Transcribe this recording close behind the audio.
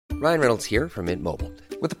Ryan Reynolds here from Mint Mobile.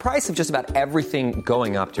 With the price of just about everything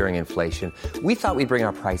going up during inflation, we thought we'd bring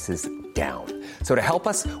our prices down. So to help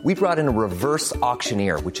us, we brought in a reverse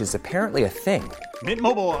auctioneer, which is apparently a thing. Mint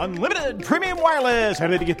Mobile Unlimited Premium Wireless. How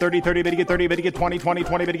to get 30, 30, bit to get 30, bit to get 20, 20,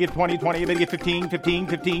 20, bit to get 20, 20, bit to get 15, 15,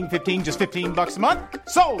 15, 15, just $15 a month?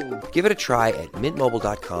 Sold! Give it a try at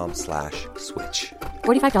mintmobile.com/switch.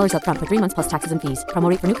 $45 up front for 3 months plus taxes and fees. Promo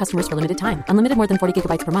rate for new customers for limited time. Unlimited more than 40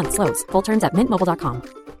 gigabytes per month. Slows full terms at mintmobile.com.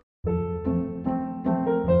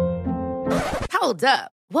 Hold up.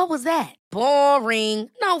 What was that? Boring.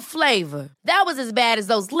 No flavor. That was as bad as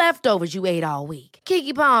those leftovers you ate all week.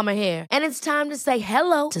 Keke Palmer here, and it's time to say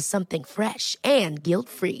hello to something fresh and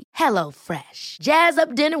guilt-free. Hello Fresh. Jazz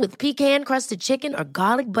up dinner with pecan-crusted chicken or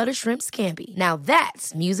garlic butter shrimp scampi. Now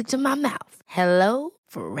that's music to my mouth. Hello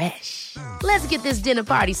Fresh. Let's get this dinner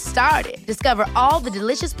party started. Discover all the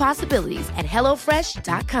delicious possibilities at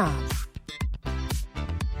hellofresh.com.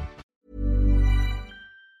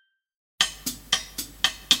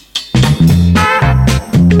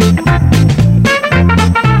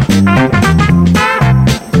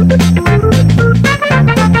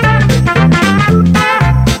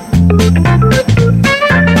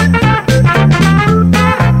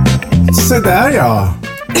 Så där ja.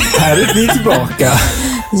 Här är vi tillbaka.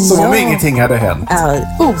 Som om ingenting hade hänt. Ja,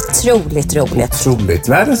 otroligt roligt. Otroligt.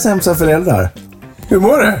 Världens sämsta föräldrar. Hur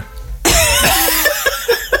mår du?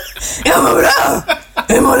 Jag mår bra.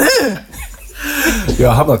 Hur mår du? Jag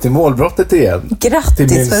har hamnat i målbrottet igen. Grattis, till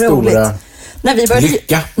min vad stora roligt.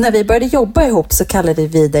 När vi började jobba ihop så kallade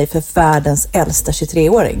vi dig för världens äldsta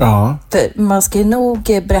 23-åring. Ja. För man ska ju nog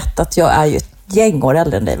berätta att jag är ju ett gäng år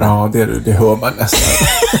äldre än dig, va? Ja, det hör man nästan.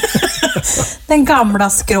 Den gamla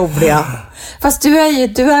skrovliga. Fast du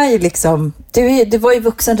är ju liksom... Du var ju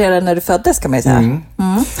vuxen redan när du föddes, kan man ju säga. Mm.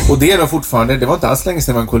 Och det är då fortfarande... Det var inte alls länge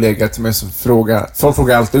sedan man en kollega till mig som frågade... Folk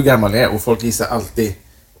frågar alltid hur gammal jag är och folk gissar alltid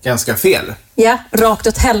ganska fel. Ja, rakt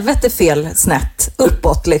åt helvete fel snett.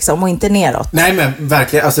 Uppåt liksom och inte neråt. Nej, men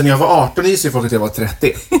verkligen. Alltså när jag var 18 gissade folk att jag var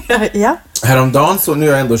 30. Ja. Häromdagen så... Nu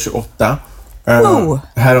är jag ändå 28.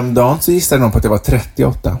 Häromdagen så gissade de på att jag var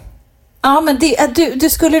 38. Ja, men du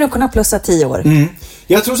skulle nog kunna plussa 10 år.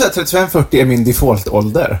 Jag tror så att 35-40 är min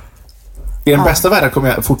default-ålder. I den bästa världen kommer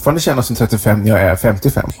jag fortfarande känna som 35 när jag är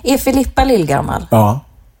 55. Är Filippa lillgammal? Ja.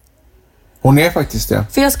 Hon är faktiskt det.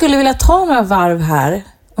 För jag skulle vilja ta några varv här,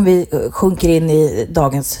 om vi sjunker in i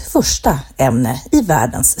dagens första ämne i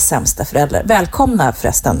världens sämsta föräldrar. Välkomna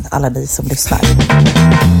förresten alla ni som lyssnar.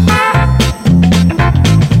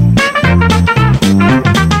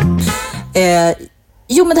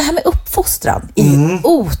 Jo, men det här med uppfostran är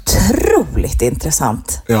otroligt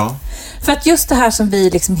intressant. Ja. För att just det här som vi,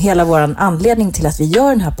 liksom hela våran anledning till att vi gör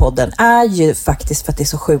den här podden är ju faktiskt för att det är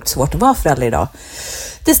så sjukt svårt att vara förälder idag.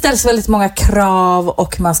 Det ställs väldigt många krav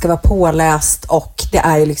och man ska vara påläst och det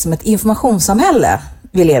är ju liksom ett informationssamhälle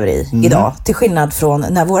vi lever i idag. Till skillnad från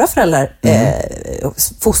när våra föräldrar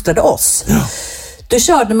fostrade oss. Ja. Då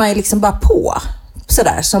körde man ju liksom bara på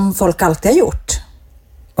sådär som folk alltid har gjort.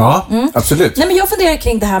 Ja, absolut. Nej, men jag funderar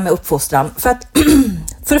kring det här med uppfostran. För att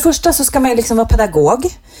för det första så ska man ju liksom vara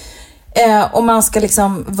pedagog. Och man ska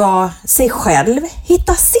liksom vara sig själv.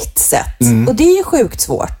 Hitta sitt sätt. Och det är ju sjukt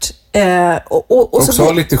svårt. Och också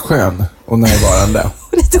så lite skön och närvarande.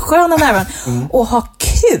 lite skön och närvarande. Och ha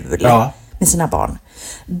kul med sina barn.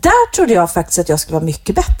 Där trodde jag faktiskt att jag skulle vara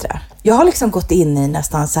mycket bättre. Jag har liksom gått in i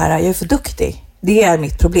nästan så här, jag är för duktig. Det är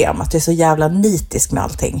mitt problem, att jag är så jävla nitisk med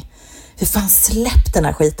allting. För fan, släpp den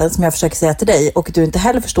här skiten som jag försöker säga till dig och du inte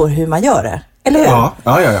heller förstår hur man gör det. Eller hur? Ja.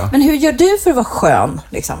 Men hur gör du för att vara skön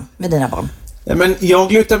liksom, med dina barn? Ja, men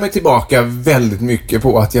jag lutar mig tillbaka väldigt mycket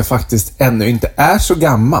på att jag faktiskt ännu inte är så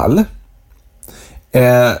gammal.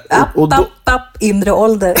 Inre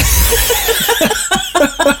ålder.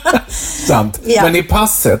 Sant. Ja. Men i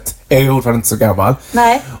passet är jag fortfarande inte så gammal.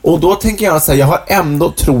 Nej. Och då tänker jag säga, jag har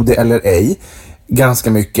ändå, tro det eller ej,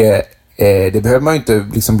 ganska mycket... det behöver man ju inte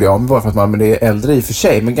liksom bli av med bara för att man är äldre i och för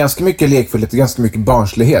sig, men ganska mycket lekfullhet och ganska mycket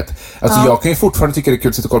barnslighet. Alltså jag kan ju fortfarande tycka det är kul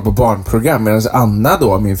att sitta och kolla på barnprogram, medan Anna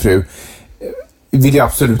då, min fru, vill jag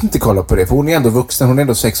absolut inte kolla på det, för hon är ändå vuxen, hon är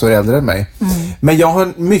ändå 6 år äldre än mig. Men jag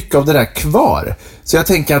har mycket av det där kvar. Så jag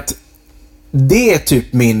tänker att det är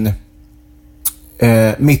typ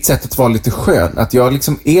mitt sätt att vara lite skön, att jag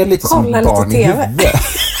liksom är lite kolla som barn lite i huvudet.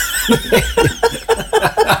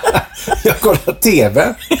 Jag kollar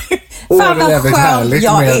TV. Fan vad skön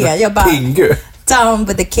jag är. Jag bara, Pingu. Down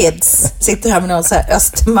with the kids. Sitter här med någon så här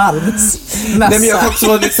Östermalms mössa. Nej, men jag kan också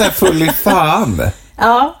vara lite så här full i fan.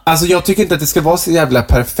 Ja. Alltså jag tycker inte att det ska vara så jävla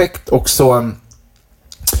perfekt och så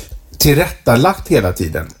tillrättalagt hela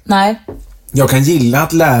tiden. Nej. Jag kan gilla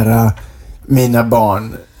att lära mina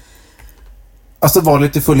barn alltså vara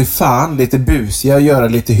lite full i fan, lite busiga och göra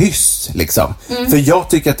lite hyss liksom. För jag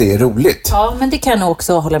tycker att det är roligt. Ja, men det kan jag nog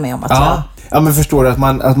också hålla med om att Ja, men förstår du att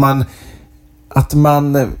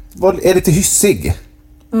man är lite hyssig.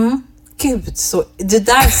 Gud, så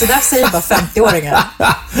där säger bara 50-åringar.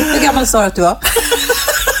 Hur gammal sa du att du var?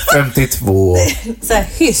 52. Så här,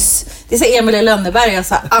 hyss. Det är så Emil i Lönneberga,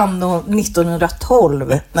 så här, anno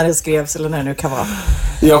 1912 när det skrevs, eller när det nu kan vara.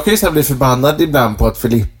 Jag kan ju bli förbannad ibland på att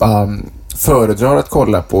Filippa föredrar att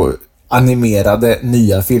kolla på animerade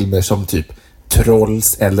nya filmer som typ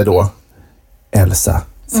Trolls eller då Elsa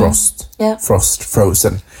Frost.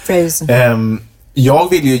 Frozen. Jag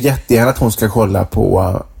vill ju jättegärna att hon ska kolla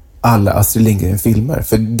på alla Astrid Lindgren-filmer,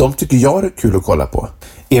 för de tycker jag är kul att kolla på.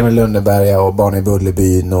 Emil Lönneberga och Barn i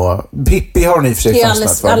Bullerbyn och Pippi har hon i och för sig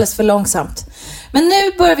fastnat för. Det är alldeles för långsamt. Men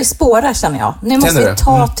nu börjar vi spåra, känner jag. Nu måste vi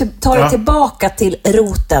ta det tillbaka till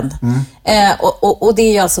roten. Och det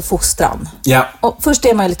är ju alltså fostran. Ja. Och först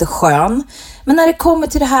är man ju lite skön. Men när det kommer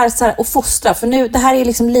till det här, så här att fostra, för nu, det här är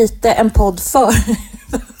liksom lite en podd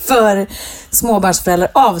för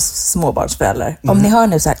småbarnsföräldrar av småbarnsföräldrar. Om ni hör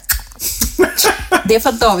nu så här. Det är för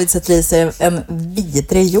att David sätter i sig en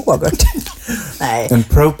vidrig yoghurt. Nej. En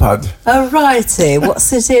ProPud. Alrighty,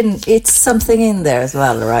 what's it in? It's something in there as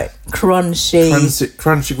well, right?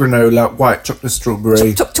 Crunchy granola, white chocolate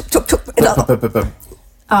strawberry.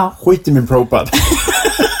 Ja. Skit i min ProPud.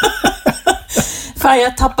 Fan,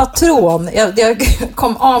 jag tappar trån. Jag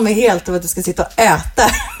kom av mig helt av att du ska sitta och äta.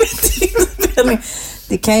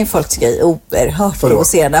 Det kan ju folk tycka är oerhört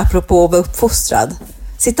provocerande, apropå att vara uppfostrad.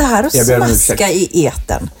 Sitta här och smaska i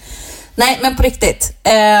etern. Nej, men på riktigt.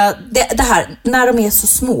 Det här, när de är så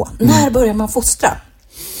små. När börjar man fostra?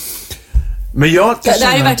 Men det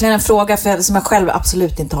här är verkligen en fråga som jag själv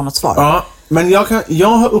absolut inte har något svar. Ja, men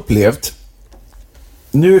jag har upplevt.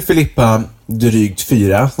 Nu är Filippa drygt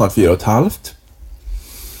 4, snart 4,5.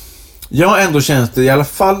 Jag har ändå känt det, i alla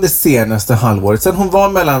fall det senaste halvåret, sen hon var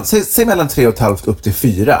mellan 3,5 upp till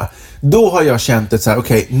 4. Då har jag känt det så här,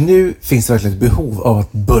 okej, nu finns det verkligen ett behov av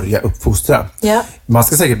att börja uppfostra. Ja. Man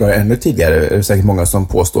ska säkert börja ännu tidigare, är det säkert många som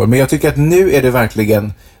påstår. Men jag tycker att nu är det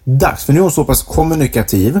verkligen dags. För nu är hon så pass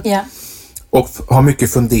kommunikativ. Ja. Och har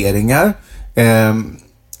mycket funderingar.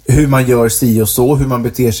 Hur man gör si och så, hur man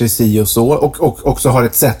beter sig si och så. Och också har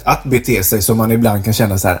ett sätt att bete sig som man ibland kan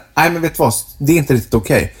känna så här, nej men vet du vad, det är inte riktigt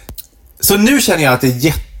okej. Så nu känner jag att det är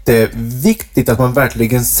jätteviktigt att man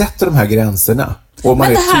verkligen sätter de här gränserna. Och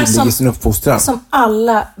man är tydlig i sin uppfostran. Som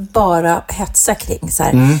alla bara hetsar kring. Så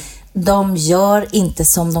här. De gör inte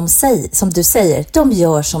som du säger. De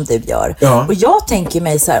gör som du gör. Ja. Och jag tänker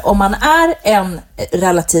mig så här, om man är en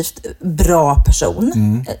relativt bra person.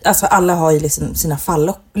 Alltså alla har ju liksom sina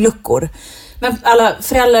falluckor. Men alla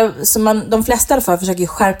föräldrar, de flesta i alla fall, försöker ju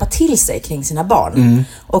skärpa till sig kring sina barn.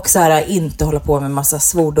 Och så här, inte hålla på med massa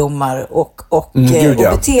svordomar och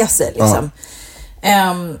bete sig liksom.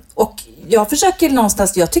 Och jag försöker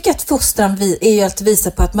någonstans, jag tycker att fostran är ju att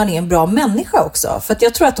visa på att man är en bra människa också. För att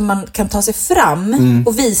jag tror att om man kan ta sig fram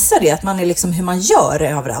och visa det, att man är liksom hur man gör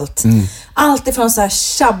överallt. Allt ifrån så här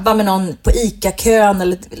tjabba med någon på ICA-kön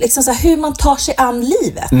eller liksom så här, hur man tar sig an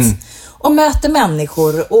livet. Och möter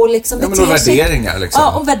människor och liksom och värderingar liksom.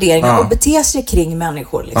 Ja, och värderingar och beter sig kring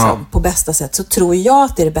människor liksom, på bästa sätt, så tror jag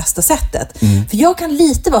att det är det bästa sättet. För jag kan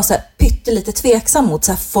lite vara så här pyttelite tveksam mot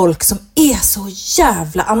så här folk som är så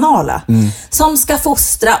jävla anala. Som ska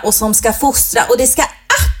fostra och det ska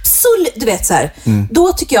absolut, du vet så här.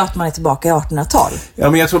 Då tycker jag att man är tillbaka i 1800-tal. Ja,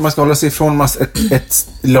 men jag tror man ska hålla sig ifrån ett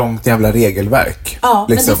långt jävla regelverk. Ja,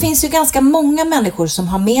 liksom. Men det finns ju ganska många människor som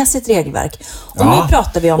har med sitt regelverk. Och nu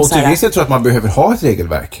pratar vi om och så här. Och jag tror att man behöver ha ett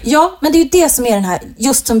regelverk. Ja, men det är ju det som är den här,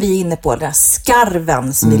 just som vi är inne på, den här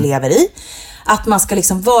skarven som vi lever i. Att man ska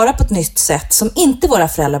liksom vara på ett nytt sätt som inte våra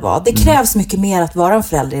föräldrar var. Det krävs mycket mer att vara en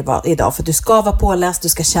förälder idag. För du ska vara påläst, du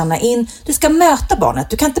ska känna in, du ska möta barnet.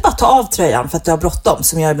 Du kan inte bara ta av tröjan för att du har bråttom,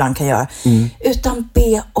 som jag ibland kan göra. Utan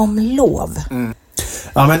be om lov.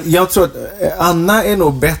 Ja, men jag tror att Anna är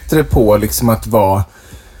nog bättre på liksom att vara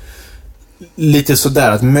lite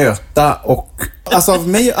sådär, att möta och... Alltså av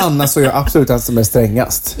mig och Anna så är jag absolut den som är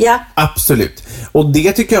strängast. Ja. Absolut. Och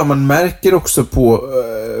det tycker jag man märker också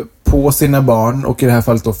på sina barn, och i det här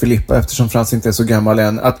fallet då Filippa, eftersom Frans inte är så gammal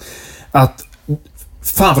än, att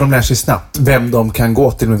fan vad de lär sig snabbt vem de kan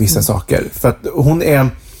gå till med vissa saker. För att hon är...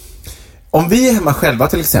 Om vi är hemma själva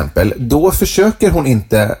till exempel, då försöker hon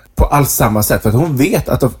inte på alls samma sätt. För att hon vet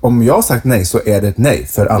att om jag har sagt nej så är det ett nej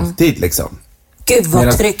för alltid liksom. Gud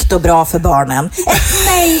vad tryggt och bra för barnen. Ett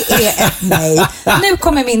nej är ett nej. Nu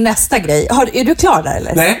kommer min nästa grej. Är du klar där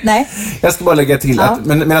eller? Nej. Jag ska bara lägga till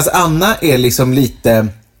att Anna är liksom lite...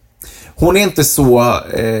 Hon är inte så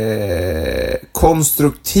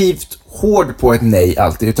konstruktivt hård på ett nej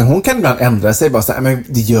alltid, utan hon kan ibland ändra sig, bara säga, men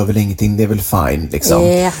det gör väl ingenting, det är väl fine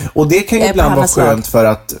liksom. Och det kan ju ibland vara skönt för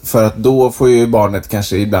att då får ju barnet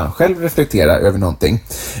kanske ibland själv reflektera över någonting.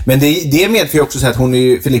 Men det medför ju också så att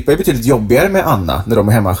Filippa är betydligt jobbigare med Anna när de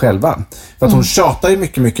är hemma själva. För att hon tjatar ju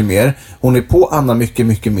mycket, mycket mer. Hon är på Anna mycket,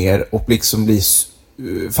 mycket mer och liksom blir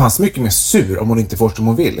fanns mycket mer sur om hon inte får som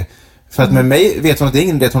hon vill. För att med mig vet hon att det är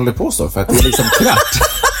ingen idé att hon håller på så, för att det är liksom klart.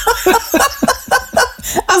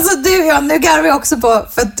 Alltså nu garvar jag också på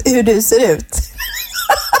hur du ser ut.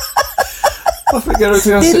 Det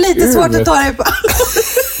är lite svårt att ta dig på.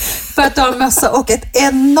 För att du har mössa och ett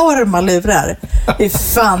enorma lurar. Hur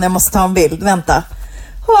fan, jag måste ta en bild. Vänta.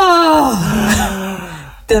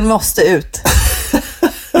 Den måste ut.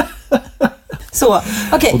 Så,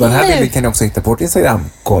 okej. Och den här bilden kan ni också hitta på vårt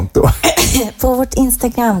Instagramkonto. På vårt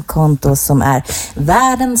Instagramkonto som är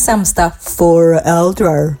världens sämsta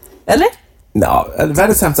föräldrar. Eller? Ja,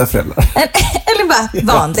 världens sämsta föräldrar. Eller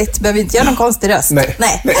bara vanligt. Behöver inte göra någon konstig röst.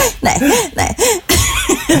 Nej.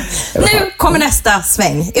 Nu kommer nästa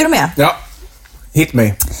sväng. Är du med? Ja. Hit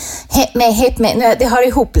me. Hit me. Det hör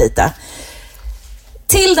ihop lite.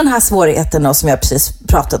 Till den här svårigheten då, som jag precis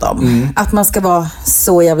pratade om, att man ska vara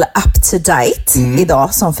så jävla up to date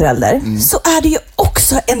idag som förälder, så är det ju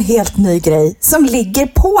också en helt ny grej som ligger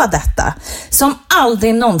på detta, som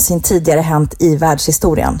aldrig någonsin tidigare hänt i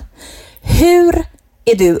världshistorien. Hur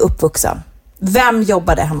är du uppvuxen? Vem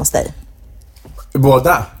jobbade hemma hos dig?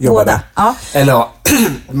 Båda jobbade. Ja. Eller ja,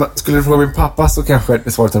 skulle du fråga min pappa så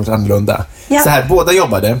kanske svaret hade varit annorlunda. Ja. Så här, båda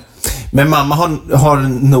jobbade. Men mamma har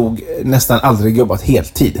nog nästan aldrig jobbat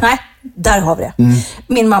heltid. Nej, där har vi det.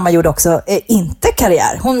 Min mamma gjorde också inte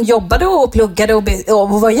karriär. Hon jobbade och pluggade och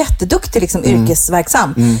var jätteduktig, liksom,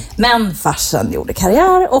 yrkesverksam. Men farsan gjorde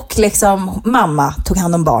karriär och liksom, mamma tog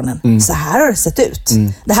hand om barnen. Så här har det sett ut.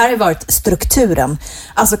 Det här har varit strukturen.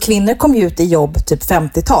 Alltså kvinnor kom ju ut i jobb typ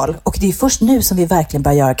 50-tal och det är först nu som vi verkligen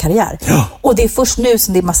börjar göra karriär. Ja. Och det är först nu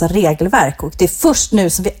som det är massa regelverk och det är först nu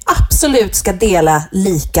som vi absolut ska dela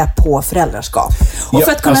lika på föräldraskap. Och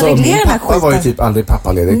för att kunna reglera den här skiten... Pappa var ju typ aldrig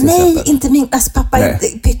pappaledig till exempel. Nej, inte min... Alltså pappa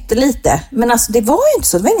pyttelite. Men alltså det var ju inte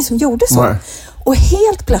så. Det var ingen som gjorde så. Nej. Och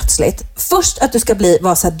helt plötsligt, först att du ska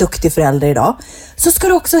vara så här duktig förälder idag, så ska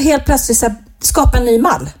du också helt plötsligt så här, skapa en ny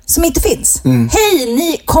mall som inte finns. Hej,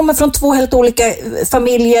 ni kommer från 2 helt olika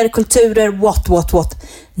familjer, kulturer, what.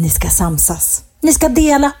 Ni ska samsas. Ni ska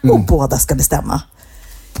dela och båda ska bestämma.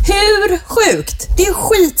 Hur sjukt? Det är ju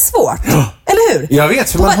skitsvårt. Eller hur? Jag vet,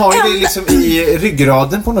 för man har ju det liksom i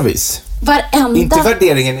ryggraden på något vis. Inte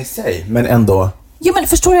värderingen i sig, men ändå. Jo, men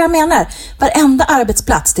förstår du vad jag menar? Varenda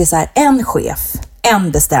arbetsplats, det är så här, en chef,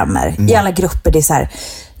 en bestämmer. I alla grupper, det är så här,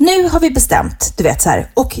 nu har vi bestämt, du vet så här,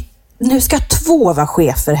 och nu ska 2 vara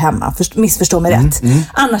chefer hemma, missförstå mig rätt.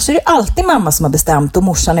 Annars är det alltid mamma som har bestämt och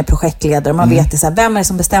morsan är projektledare och man vet det så här, vem är det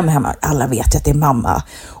som bestämmer hemma? Alla vet ju att det är mamma.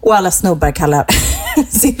 Och alla snubbar kallar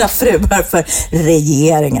sina fruar för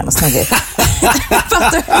regeringen och såna grejer.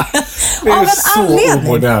 Fattar du? Av en anledning.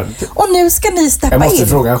 Omodernt. Och nu ska ni steppa in. Jag måste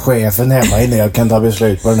fråga chefen hemma innan jag kan ta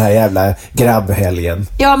beslut på den här jävla grabbhelgen.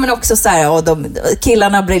 Ja, men också så här, och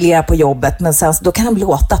killarna briljerar på jobbet, men sen då kan de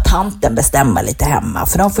låta tanten bestämma lite hemma,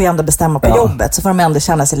 för de får ju ändå bestämma på jobbet, så får de ändå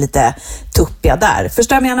känna sig lite tuppiga där.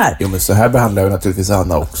 Förstår jag menar? Jo, men så här behandlar jag naturligtvis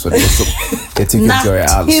Anna också. Det tycker inte jag är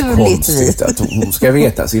alls konstigt. Att hon ska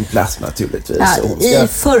veta sin plats naturligtvis. Ja, i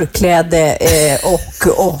förkläde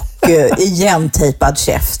och igentejpad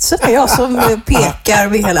käft. Så det är jag som pekar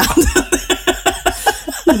med hela handen.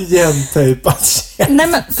 Igentejpad käft. Nej,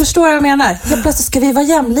 men förstår vad jag menar? Helt plötsligt ska vi vara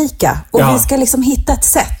jämlika. Och vi ska liksom hitta ett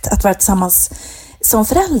sätt att vara tillsammans som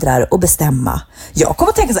föräldrar och bestämma. Jag kommer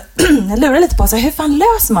att tänka så här, jag lurar lite på så här, hur fan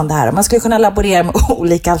löser man det här? Man skulle kunna laborera med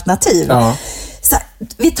olika alternativ. Ja. Så här,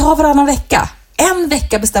 vi tar varannan vecka. En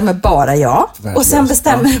vecka bestämmer bara jag. Och sen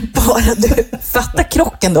bestämmer bara du. Fatta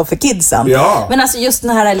krocken då för kidsen. Ja. Men alltså just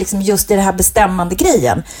den här, liksom, just i det här bestämmande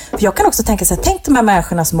grejen. För jag kan också tänka så här, tänk de här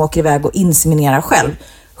människorna som åker iväg och inseminerar själv.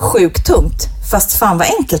 Sjukt tungt. Fast fan vad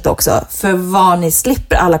enkelt också. För vad ni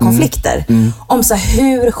slipper alla konflikter. Om så här,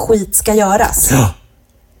 hur skit ska göras. Ja,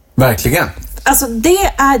 verkligen. Alltså det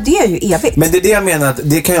är ju evigt. Men det är det jag menar, att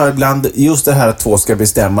det kan jag ibland, just det här att 2 ska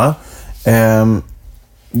bestämma.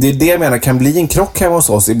 Det är det jag menar kan bli en krock här hos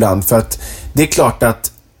oss ibland, för att det är klart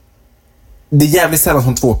att det är jävligt sällan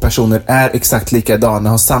som 2 personer är exakt likadana,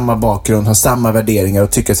 har samma bakgrund, har samma värderingar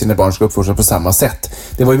och tycker att sina barn ska uppfostras på samma sätt.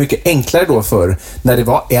 Det var ju mycket enklare då för när det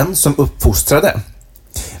var en som uppfostrade.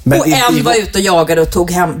 Men och en var ute och jagade och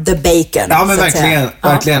tog hem the bacon. Ja, men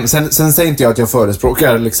verkligen. Sen säger inte jag att jag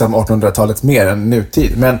förespråkar liksom 1800-talet mer än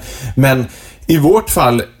nutid. Men i vårt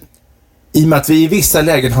fall, i och med att vi i vissa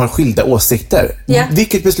lägen har skilda åsikter.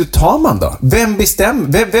 Vilket beslut tar man då? Vem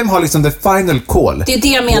bestämmer? Vem har liksom the final call? Det är det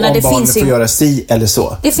jag menar. Om det barnen finns får göra si eller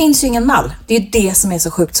så. Det finns ju ingen mall. Det är det som är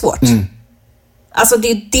så sjukt svårt. Alltså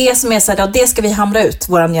det är det som är så här, det ska vi hamra ut,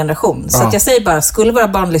 våran generation. Så att jag säger bara, skulle våra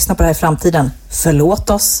barn lyssna på det här i framtiden, förlåt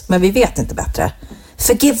oss, men vi vet inte bättre.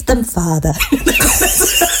 Forgive them, father.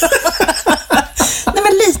 Nej,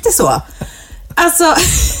 men lite så. Alltså,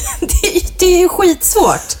 det är ju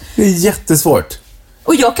skitsvårt. Det är jättesvårt.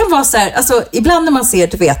 Och jag kan vara så här, alltså ibland när man ser,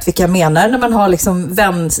 du vet vilka jag menar, när man har liksom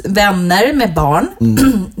vänner med barn,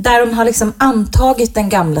 där de har liksom antagit den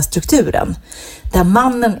gamla strukturen. Där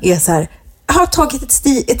mannen är så här, har tagit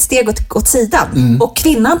ett steg åt sidan. Och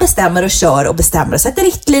kvinnan bestämmer och kör och bestämmer och sätter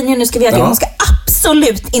riktlinjer. Nu ska vi hon ska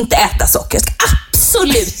absolut inte äta socker. Ska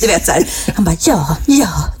absolut, du vet så här. Han bara, ja.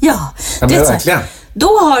 Men vet, verkligen. Då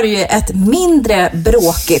har du ju ett mindre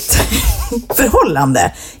bråkigt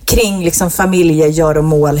förhållande kring liksom gör och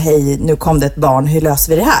mål. Hej, nu kom det ett barn, hur löser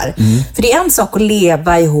vi det här? För det är en sak att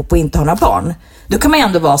leva ihop och inte ha några barn. Då kan man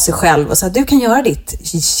ändå vara sig själv och säga, du kan göra ditt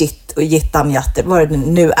shit och jittan jatte, vad det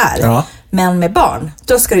nu är. Ja. Men med barn,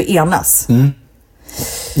 då ska du enas.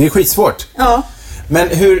 Det är skitsvårt. Ja. Men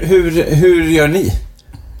hur gör ni?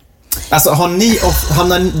 Alltså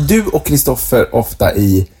hamnar du och Kristoffer ofta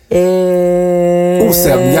i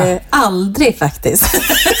osämja? Aldrig faktiskt.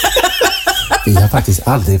 Vi har faktiskt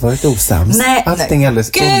aldrig varit osams. Nej, allting är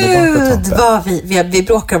alldeles underbart på toppen. Vad vi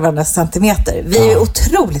bråkar varandra centimeter. Vi är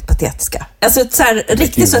otroligt patetiska. Alltså så här,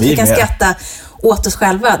 riktigt så att vi kan skratta åt oss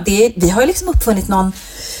själva. Vi har ju liksom uppfunnit någon,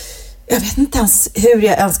 jag vet inte ens hur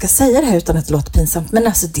jag ens ska säga det här utan att det låter pinsamt, men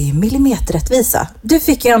alltså det är millimeterrättvisa. Du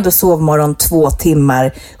fick ju ändå sovmorgon 2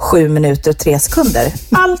 timmar, 7 minuter och 3 sekunder.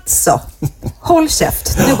 Alltså, håll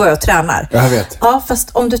käft. Nu går jag och tränar. Jag vet. Ja, fast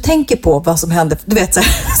om du tänker på vad som hände, du vet så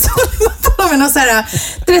här, så här,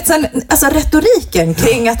 du vet så här, alltså retoriken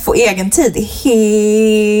kring att få egen tid är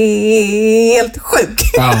helt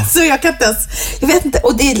sjuk. Ja. Så jag kan inte ens, jag vet inte,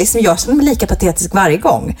 och det är liksom, jag känner mig lika patetisk varje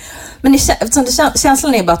gång. Men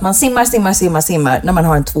känslan är bara att man simmar när man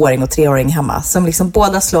har en 2-åring och 3-åring hemma som liksom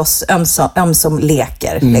båda slåss, ömsom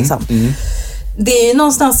leker liksom. Det är ju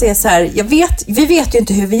någonstans är så här, vi vet ju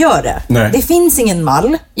inte hur vi gör det. Nej. Det finns ingen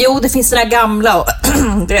mall. Jo, det finns den där gamla och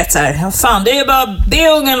du vet så här, fan, det är bara be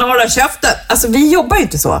ungen hålla käften. Alltså vi jobbar ju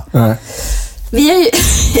inte så. Nej. Vi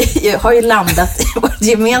har ju landat, vårt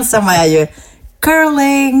gemensamma är ju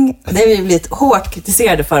curling. Det har vi blivit hårt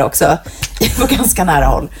kritiserade för också på ganska nära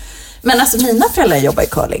håll. Men alltså mina föräldrar jobbar i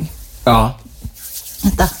curling. Ja.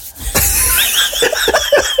 Vänta.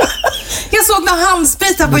 Jag såg någon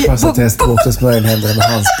handsprit här på... Jag passar till en språk och smörja in händerna med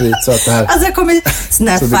handsprit så att det här... Alltså jag kommer...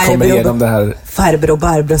 Så vi kommer igenom det här... Farbror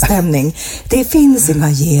Barbro-stämning. Det finns inga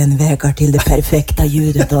genvägar till det perfekta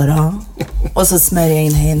ljudet då. Och så smörjer jag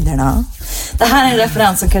in händerna. Det här är en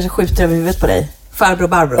referens som kanske skjuter över huvudet på dig. Farbror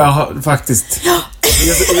Barbro. Ja, faktiskt.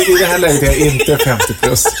 I det här läget är jag inte 50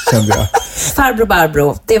 plus, kände jag. Farbror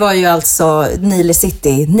Barbro, det var ju alltså Nile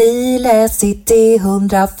City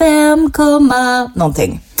 105,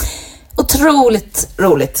 någonting. Otroligt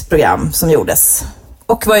roligt program som gjordes.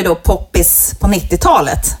 Och var ju då poppis på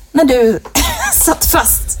 90-talet. När du satt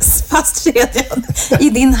fastkedjad i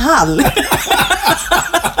din hall.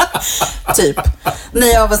 Typ. När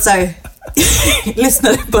jag var så här,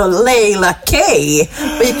 lyssnade på Leila K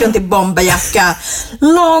och gick runt i bomberjacka,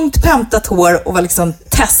 långt päntat hår och var liksom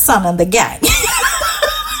Tessan and the gang.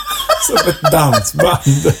 Som ett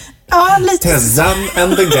dansband. Ja, lite. Tessan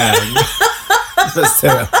and the gang. För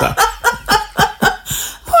söta.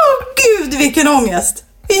 Åh gud, vilken ångest.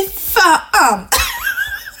 Fy fan.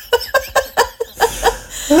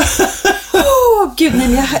 Åh gud,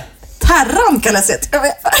 nej, jag... Terran kan jag säga.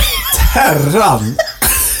 Terran?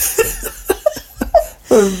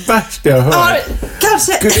 Det är det värsta jag hör. Ja,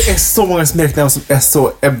 kanske. Gud, det är så många smeknamn som är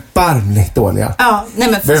så erbarmligt dåliga. Ja,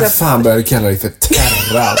 nej men... Vem fan började kalla dig för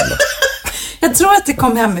Terran? Jag tror att det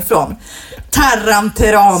kom hemifrån. Terran,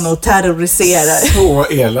 Terrano, terroriserar. Så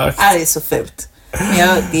elakt. Det är så fult.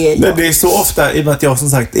 Men det är så ofta, i och med att jag som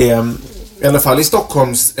sagt är, i alla fall i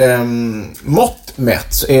Stockholms mått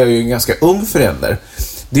mätt, så är jag ju en ganska ung förälder.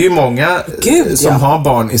 Det är ju många som har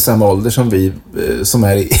barn i samma ålder som vi, som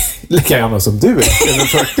är lika gamla som du är, eller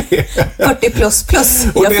 40. 40 plus.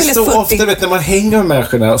 Och det är så 40. Ofta, vet, när man hänger med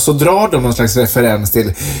människorna så drar de någon slags referens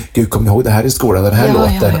till, gud, kommer ni ihåg det här i skolan, den här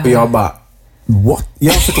låten? Ja. Och jag bara, what?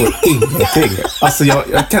 Jag förstår ingenting. Alltså jag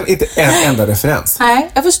kan inte en enda referens.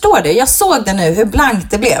 Nej, jag förstår det. Jag såg det nu, hur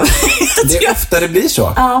blankt det blev. Det är ofta det blir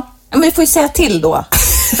så. Ja, men du får ju säga till då.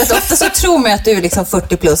 För att ofta så tror man att du är liksom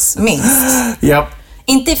 40 plus minst. Ja.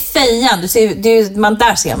 Inte i fejan,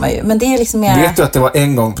 där ser man ju. Men det är liksom mer... Vet du att det var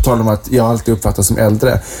en gång, på tal om att jag alltid uppfattas som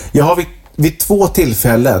äldre. Jag har vid 2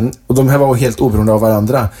 tillfällen, och de här var helt oberoende av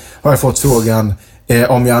varandra, har jag fått frågan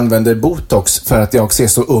om jag använder botox för att jag ser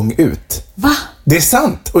så ung ut. Va? Det är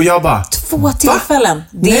sant. Och jag bara... 2 tillfällen?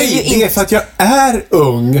 Det är för att jag är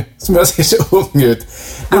ung som jag ser så ung ut.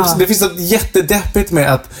 Det finns något jättedeppigt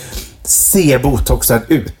med att se botoxad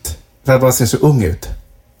ut. För att man ser så ung ut.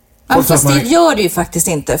 Ja, fast det gör det ju faktiskt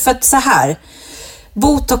inte. För att så här,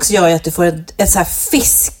 botox gör ju att du får ett så här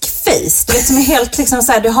fiskface. Du vet, som är helt liksom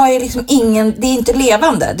så här, du har ju liksom det är inte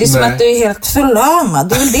levande. Det är som att du är helt förlamad.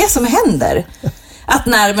 Det är väl det som händer. Att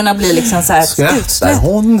nerverna blir liksom så här skrattar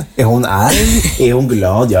hon? Är hon arg? Är hon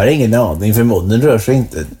glad? Jag har ingen aning, för munnen rör sig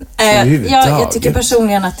inte. Jag tycker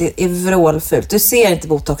personligen att det är vrålfult. Du ser inte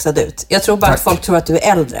botoxad ut. Jag tror bara att folk tror att du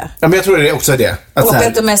är äldre. Ja, men jag tror det också är det. Och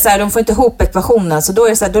att de är så här, de får inte ihop ekvationen. Så då är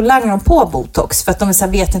det så här, då langar de på botox. För att de är så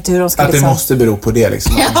här, vet inte hur de ska... Att det måste bero på det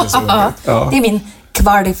liksom. Ja. Det är min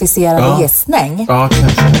kvalificerade gissning. Ja,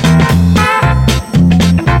 kanske.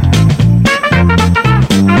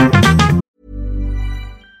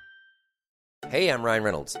 Hey, I'm Ryan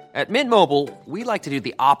Reynolds. At Mint Mobile, we like to do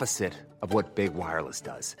the opposite of what Big Wireless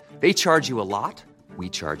does. They charge you a lot, we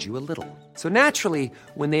charge you a little. So naturally,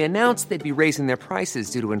 when they announced they'd be raising their prices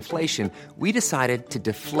due to inflation, we decided to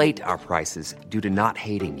deflate our prices due to not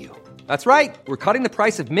hating you. That's right. We're cutting the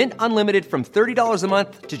price of Mint Unlimited from $30 a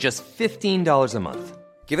month to just $15 a month.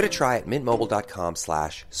 Give it a try at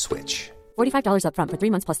mintmobile.com/switch. $45 up front for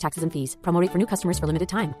 3 months plus taxes and fees. Promo rate for new customers for limited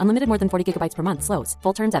time. Unlimited more than 40 gigabytes per month. Slows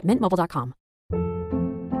full terms at mintmobile.com.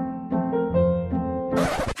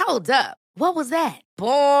 Hold up. What was that?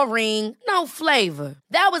 Boring. No flavor.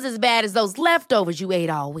 That was as bad as those leftovers you ate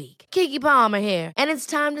all week. Keke Palmer here. And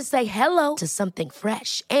it's time to say hello to something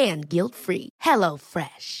fresh and guilt-free. Hello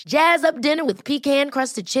Fresh. Jazz up dinner with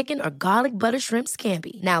pecan-crusted chicken or garlic butter shrimp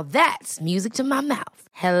scampi. Now that's music to my mouth.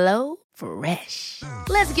 Hello Fresh.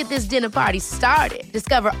 Let's get this dinner party started.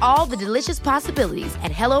 Discover all the delicious possibilities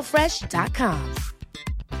at hellofresh.com.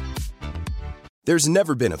 There's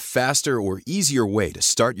never been a faster or easier way to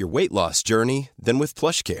start your weight loss journey than with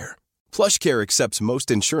PlushCare. PlushCare accepts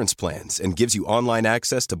most insurance plans and gives you online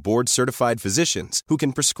access to board-certified physicians who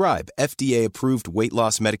can prescribe FDA-approved weight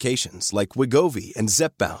loss medications like Wegovy and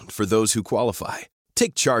Zepbound for those who qualify.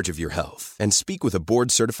 Take charge of your health and speak with a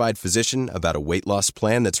board-certified physician about a weight loss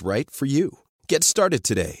plan that's right for you. Get started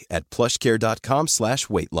today at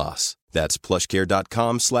plushcare.com/weightloss. That's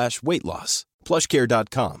plushcare.com/weightloss.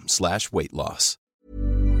 plushcare.com/weightloss.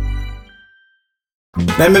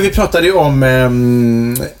 Nej, men vi pratade ju om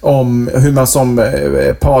hur man som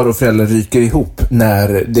par och föräldrar ryker ihop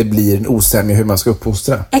när det blir en osämja hur man ska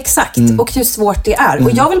uppfostra. Exakt, och hur svårt det är.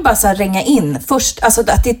 Och jag vill bara så här ränga in först, alltså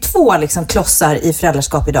att det är 2 liksom klossar i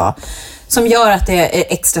föräldraskap idag som gör att det är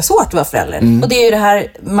extra svårt att vara förälder. Och det är ju det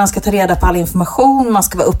här, man ska ta reda på all information, man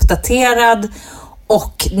ska vara uppdaterad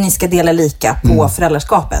och ni ska dela lika på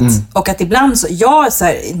föräldraskapet. Och att ibland så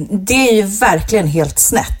det är ju verkligen helt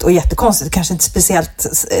snett och jättekonstigt. Kanske inte speciellt,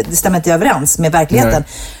 det stämmer inte överens med verkligheten. Nej.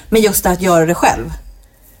 Men just att göra det själv.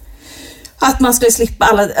 Att man skulle slippa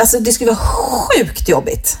alla, alltså det skulle vara sjukt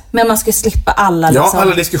jobbigt. Men man skulle slippa alla liksom,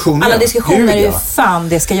 alla diskussioner. Alla diskussioner är ju fan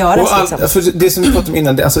det ska göras. För det som vi pratade om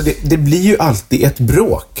innan, det blir ju alltid ett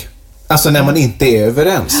bråk. Alltså när man inte är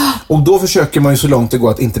överens. Och då försöker man ju så långt det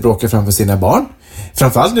går att inte bråka framför sina barn.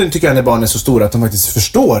 Framförallt nu tycker jag när barn är så stora att de faktiskt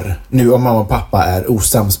förstår nu om mamma och pappa är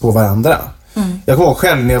osams på varandra. Jag kommer ihåg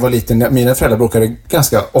själv när jag var liten, mina föräldrar bråkade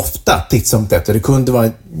ganska ofta titt som tätt, och det kunde vara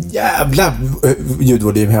en jävla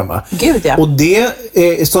ljudvolym hemma. Gud, ja. Och det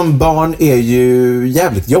som barn är ju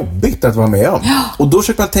jävligt jobbigt att vara med om. Ja. Och då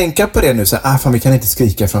försöker man tänka på det nu så här, fan vi kan inte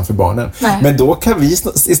skrika framför barnen. Nej. Men då kan vi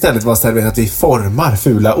istället vara så här att vi formar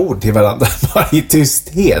fula ord till varandra bara i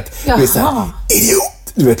tysthet. Jaha. Vi är så här, idiot!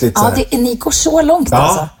 Du vet, lite ni går så långt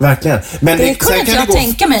alltså. Ja, verkligen. Men det kunde inte jag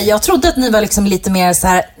tänka mig. Jag trodde att ni var liksom lite mer så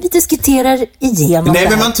här, vi diskuterar igenom. Nej,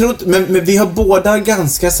 men man tror inte, men vi har båda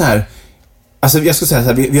ganska så här, alltså jag ska säga så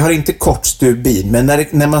här, vi har inte kort stubin, men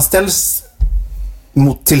när man ställs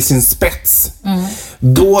till sin spets,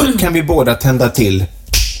 då kan vi båda tända till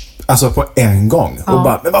alltså på en gång och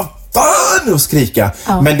bara, men vad fan, och skrika.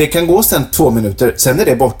 Men det kan gå sen 2 minuter, sen är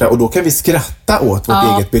det borta och då kan vi skratta åt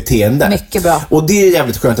vårt eget beteende. Mycket bra. Och det är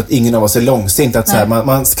jävligt skönt att ingen av oss är långsint, att så här,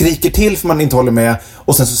 man skriker till för man inte håller med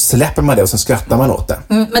och sen så släpper man det och sen skrattar man åt det.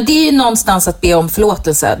 Men det är ju någonstans att be om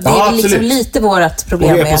förlåtelse. Det är liksom lite vårt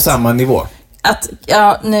problem. Och vi är på samma nivå. att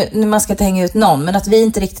nu man ska inte hänga ut någon, men att vi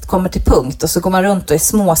inte riktigt kommer till punkt och så går man runt och är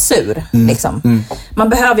småsur. Liksom. Man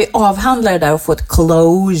behöver ju avhandla det där och få ett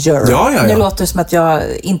closure. Ja. Nu låter det som att jag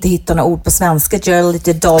inte hittar några ord på svenska. Jag är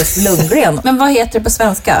lite Dolph Lundgren. Men vad heter det på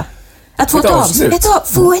svenska? Att få ett avslut.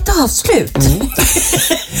 Få ett avslut.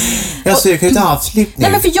 Jag söker ett avslut nu.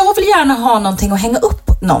 Nej, men för jag vill gärna ha någonting att hänga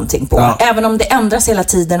upp någonting på. Ja. Även om det ändras hela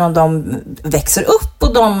tiden och de växer upp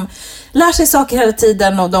och de lär sig saker hela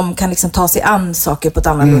tiden och de kan liksom ta sig an saker på ett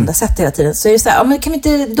annorlunda sätt hela tiden. Så är det så här, men kan vi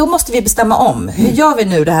inte, då måste vi bestämma om. Hur gör vi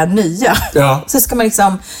nu det här nya? Ja. Så ska man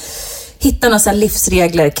liksom hitta några så här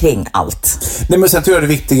livsregler kring allt. Nej, men sen tror jag det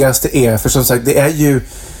viktigaste är, för som sagt, det är ju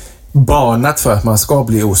banat för att man ska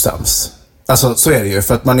bli osams. Alltså så är det ju,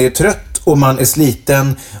 för att man är trött och man är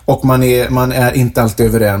sliten och man är inte alltid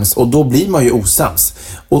överens och då blir man ju osams.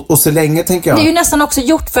 Och så länge tänker jag... Det är ju nästan också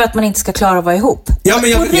gjort för att man inte ska klara att vara ihop. Ja, men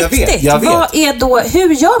jag vet. Vad är då, hur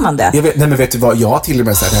gör man det? Nej, men vet du vad, jag till och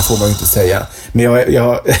med så här, det här får man ju inte säga. Men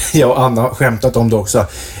jag och Anna har skämtat om det också.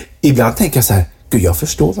 Ibland tänker jag så här, gud, jag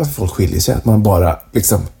förstår varför folk skiljer sig, att man bara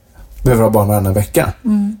liksom behöver ha barn varannan vecka.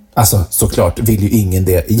 Alltså såklart vill ju ingen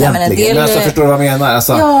det egentligen. Men alltså, förstår du vad jag menar?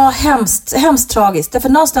 Alltså... Ja, hemskt tragiskt. Därför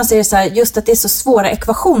någonstans är det så här, just att det är så svåra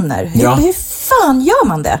ekvationer. Hur fan gör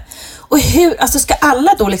man det? Och hur, alltså ska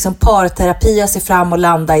alla då liksom parterapia sig fram och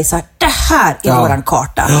landa i så här, det här är våran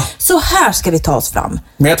karta. Ja. Så här ska vi ta oss fram.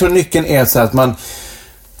 Men jag tror nyckeln är så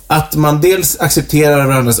att man dels accepterar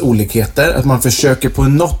varandras olikheter, att man försöker på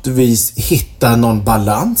något vis hitta någon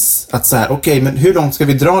balans. Att så här, okej, men hur långt ska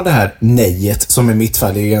vi dra det här nejet, som i mitt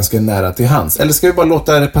fall är ganska nära till hands? Eller ska vi bara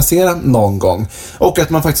låta det passera någon gång? Och att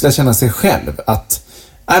man faktiskt lär känna sig själv. Att,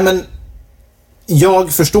 nej men,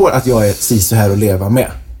 jag förstår att jag är så här att leva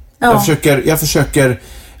med. Ja. Jag försöker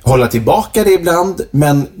hålla tillbaka det ibland,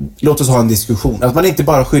 men låt oss ha en diskussion. Att man inte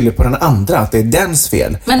bara skyller på den andra, att det är dens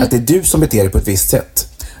fel. Men... att det är du som beter dig på ett visst sätt.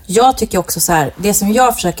 Jag tycker också så här, det som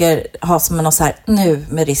jag försöker ha som en så här, nu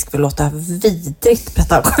med risk för att låta vidrigt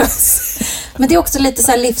pretentiös. Men det är också lite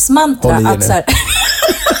så här livsmantra att så här...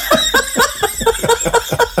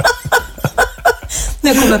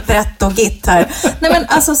 Nu kommer Pret och Git här. Nej men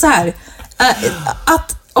alltså så här,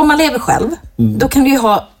 att om man lever själv, då kan du ju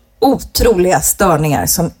ha otroliga störningar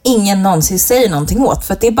som ingen någonsin säger någonting åt.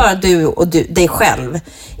 För att det är bara du och dig själv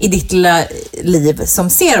i ditt lilla liv som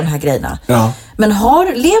ser de här grejerna. Ja. Men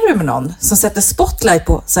lever du med någon som sätter spotlight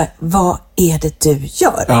på så här, vad är det du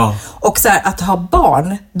gör? Ja. Och så här, att ha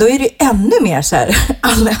barn, då är det ännu mer så här,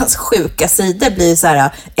 alla hans sjuka sidor blir så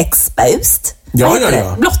här exposed.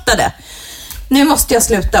 Ja. Blottade. Nu måste jag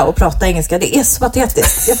sluta och prata engelska. Det är så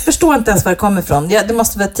patetiskt. Jag förstår inte ens var det kommer ifrån. Det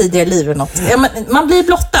måste vara tidigare liv eller något. Man blir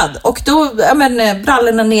blottad. Och då,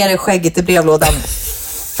 brallorna ner i skägget i brevlådan.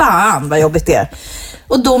 Fan vad jobbigt det är.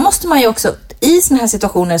 Och då måste man ju också, i såna här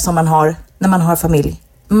situationer som man har när man har familj,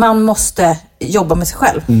 man måste jobba med sig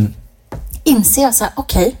själv. Inse så här,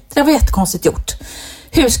 okej, det var jättekonstigt gjort.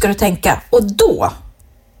 Hur ska du tänka? Och då,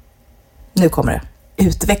 nu kommer det,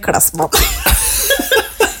 utvecklas man.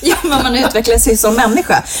 Ja, men man utvecklar sig som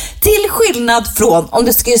människa. Till skillnad från om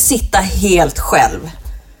du skulle sitta helt själv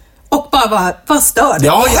och bara vara störd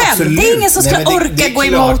själv. Det är ingen som ska orka gå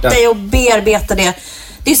emot dig och bearbeta det.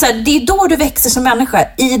 Det är så här, det är då du växer som människa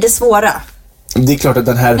i det svåra. Det är klart att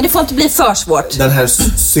men det får inte bli för svårt. Den här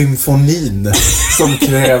symfonin som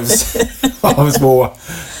krävs av små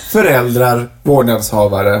föräldrar,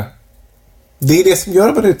 vårdnadshavare. Det är det som gör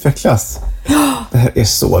att man utvecklas. Det här är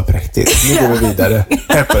så präktigt. Nu går vi vidare.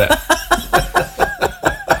 Här på det.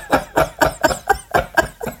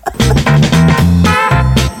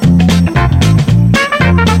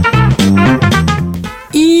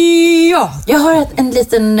 Ja, jag har en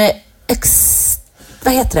liten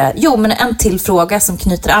vad heter det? Jo, men en till fråga som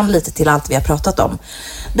knyter an lite till allt vi har pratat om.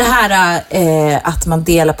 Det här att man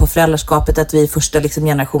delar på föräldraskapet, att vi är första liksom,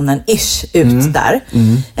 generationen ish ut där.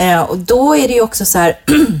 Och då är det ju också så här,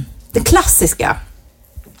 det klassiska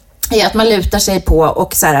är att man lutar sig på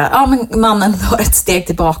och så här, ja men mannen har ett steg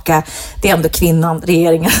tillbaka. Det är ändå kvinnan,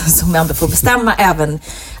 regeringen som ändå får bestämma även,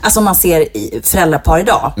 alltså om man ser föräldrapar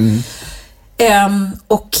idag.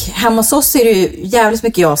 Och hemma hos oss är det ju jävligt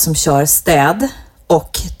mycket jag som kör städ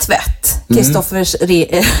och tvätt.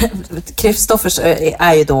 Kristoffers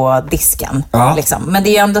är ju då disken. Ja. Liksom. Men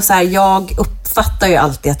det är ändå så här, jag uppfattar ju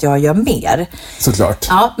alltid att jag gör mer. Såklart.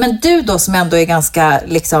 Ja, men du då som ändå är ganska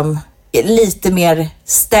liksom lite mer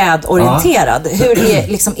städorienterad. Ja. Hur är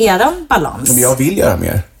liksom eran balans? Men jag vill göra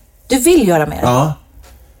mer. Du vill göra mer? Ja.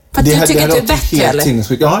 För att du tycker att du är bättre,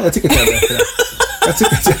 eller? Ja, jag tycker att jag är bättre. Jag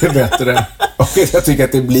tycker att jag är bättre. Och jag tycker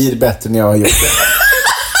att det blir bättre när jag har gjort det.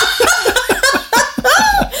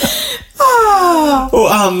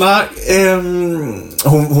 Och Anna,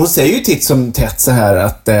 hon säger ju titt som tätt så här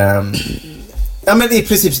att ja, men i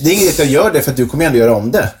princip det är inget jag gör det för att du kommer ändå göra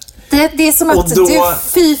om det. Det är som att då, du,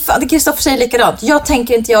 fy fan, Kristoffer säger likadant. Jag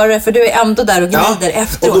tänker inte göra det för du är ändå där och glider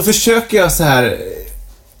efteråt. Och då försöker jag så här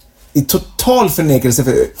i total förnekelse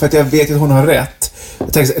för att jag vet att hon har rätt.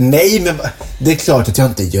 Jag tänker så här, nej men det är klart att jag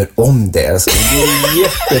inte gör om det. Alltså, det är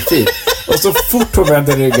jättefint. Och så fort hon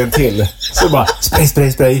vänder ryggen till så bara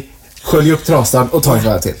spray, skölj upp trasan och ta en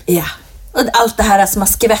varv till. Ja. Och allt det här som har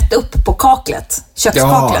skvätt upp på kaklet,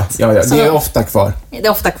 kökskaklet. Ja, det är ofta kvar. Det är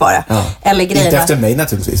ofta kvar, ja. Eller grejerna. Inte efter mig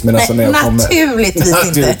naturligtvis, men alltså när jag kommer.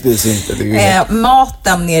 Naturligtvis inte.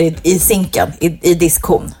 Maten ner i sinken, i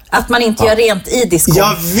diskhon. Att man inte gör rent i diskhon.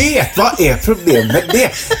 Jag vet, vad är problemet med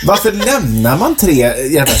det? Varför lämnar man 3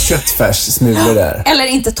 jävla köttfärssmulor där? Eller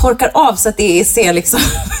inte torkar av så att det ser liksom...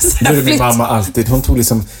 Det är min mamma alltid. Hon tog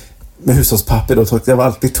liksom... med hushållspapper då, det var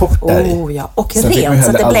alltid torrt där i. Ja. Och rent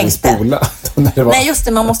så att det blänkte. Det var... Nej just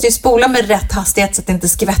det, man måste ju spola med rätt hastighet så att det inte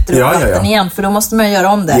skvätter upp vatten igen. För då måste man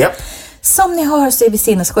göra om det. Yep. Som ni hör så är vi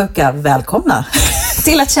sinnessjuka. Välkomna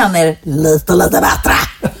till att känna er lite bättre.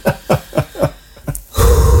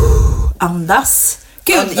 Andas.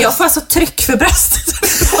 Gud, jag får alltså tryck för bröstet när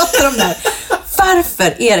vi pratar om det här.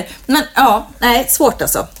 Varför är det... Men ja, nej, svårt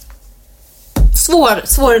alltså.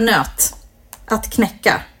 Svår nöt att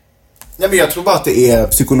knäcka. Nej, men jag tror bara att det är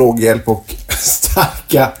psykologhjälp och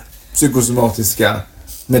starka psykosomatiska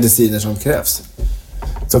mediciner som krävs.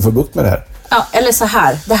 Så får bukt med det här. Ja, eller så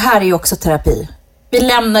här. Det här är ju också terapi. Vi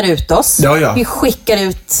lämnar ut oss. Ja. Vi skickar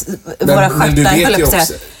ut våra stjärtar. Men du vet ju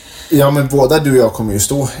också... Ja, men båda du och jag kommer ju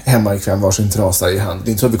stå hemma ikväll varsin trasa i hand. Det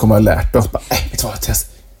är inte så att vi kommer att ha lärt oss. Bara, vet du vad, Tess?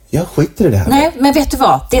 Jag skiter i det här. Nej, men vet du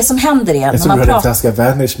vad? Det som händer är... Jag tror du har en flaska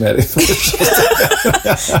Vanish med dig.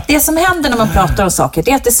 Det som händer när man pratar om saker,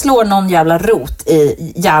 det är att det slår någon jävla rot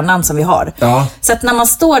i hjärnan som vi har. Ja. Så att när man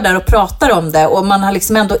står där och pratar om det och man har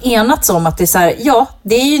liksom ändå enats om att det är så här, ja,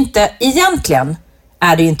 det är ju inte... Egentligen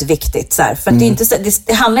är det ju inte viktigt så här, för att det är inte,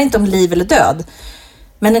 det handlar inte om liv eller död.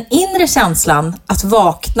 Men den inre känslan att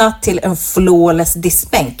vakna till en flawless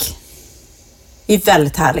diskbänk är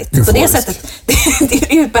väldigt härligt. På det sättet,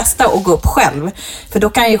 det är ju det bästa att gå upp själv. För då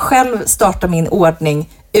kan jag ju själv starta min ordning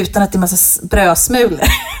utan att det är massa brödsmulor.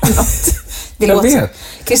 Det låter.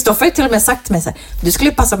 Kristoffer har till och med sagt till mig så här, du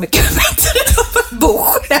skulle passa mycket bättre att bo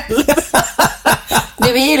själv. Du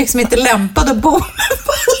är ju liksom inte lämpad att bo med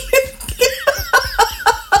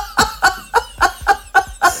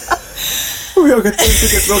Jag kan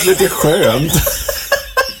tycka att det låter lite skönt.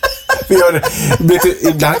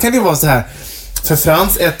 Ibland kan det vara så här. För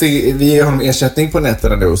Frans äter, vi har honom ersättning på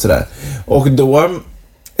nätterna nu och sådär. Och då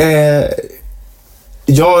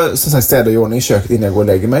jag som sagt städar i ordning i köket innan jag går och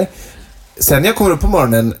lägger mig. Sen när jag kommer upp på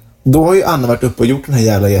morgonen, då har ju Anna varit uppe och gjort den här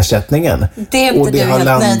jävla ersättningen. Det är inte och det har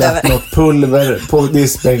landat något pulver på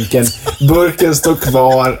diskbänken. Burken står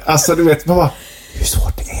kvar. Alltså du vet, bara, hur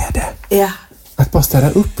svårt är det? Ja. Att bara ställa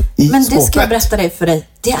upp i Men skåpet. det ska jag berätta dig för dig.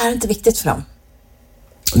 Det är inte viktigt för dem.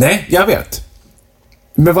 Nej, jag vet.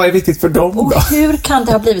 Men vad är viktigt för dem då? Och hur kan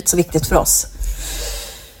det ha blivit så viktigt för oss?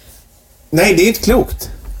 Nej, det är inte klokt.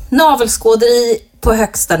 Navelskåderi på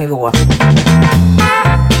högsta nivå.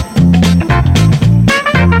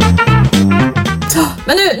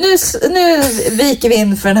 Men nu viker vi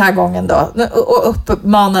in för den här gången då. Och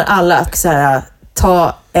uppmanar alla att så här,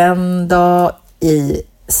 ta en dag i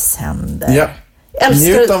sänder. Ja.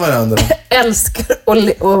 Njut av varandra. Älskar och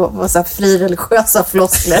så här, frireligiösa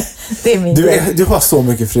floskler. Det är min du har så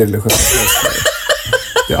mycket frireligiösa floskler.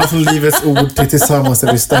 Det är allt från livets ord till tillsammans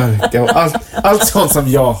är vi starka. Och allt sånt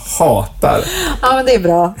som jag hatar. Ja, men det är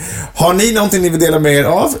bra. Har ni någonting ni vill dela med er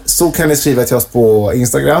av så kan ni skriva till oss på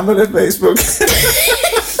Instagram eller Facebook.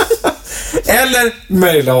 Eller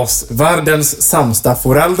mejla oss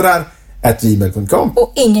vardenssamstaföräldrar@gmail.com.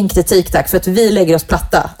 Och ingen kritik tack, för att vi lägger oss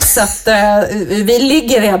platta. Så att vi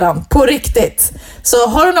ligger redan på riktigt. Så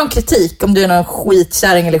har du någon kritik, om du är någon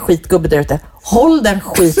skitkärring eller skitgubbe där ute, håll den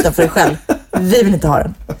skiten för dig själv. Vi vill inte ha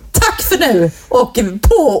den. Tack för nu och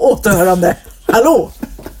på återhörande. Hallå.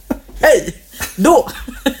 Hej. Då.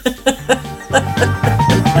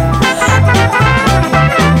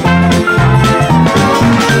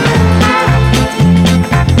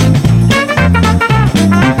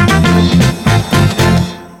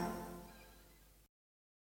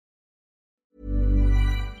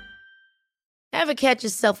 Ever catch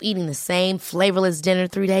yourself eating the same flavorless dinner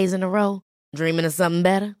 3 days in a row? Dreaming of something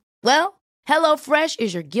better? Well, HelloFresh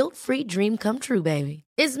is your guilt-free dream come true, baby.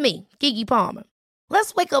 It's me, Keke Palmer.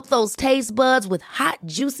 Let's wake up those taste buds with hot,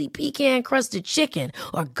 juicy pecan-crusted chicken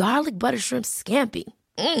or garlic butter shrimp scampi.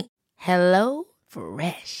 Hello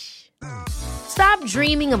Fresh. Stop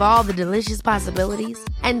dreaming of all the delicious possibilities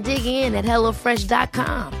and dig in at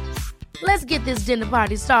HelloFresh.com. Let's get this dinner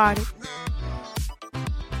party started.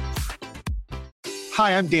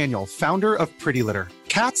 Hi, I'm Daniel, founder of Pretty Litter.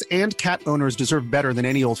 Cats and cat owners deserve better than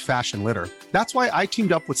any old-fashioned litter. That's why I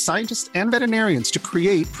teamed up with scientists and veterinarians to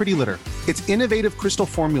create Pretty Litter. Its innovative crystal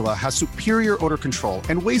formula has superior odor control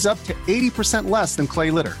and weighs up to 80% less than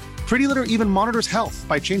clay litter. Pretty Litter even monitors health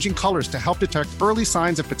by changing colors to help detect early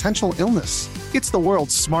signs of potential illness. It's the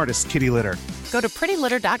world's smartest kitty litter. Go to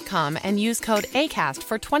prettylitter.com and use code ACAST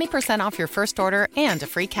for 20% off your first order and a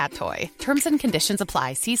free cat toy. Terms and conditions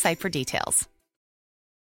apply. See site for details.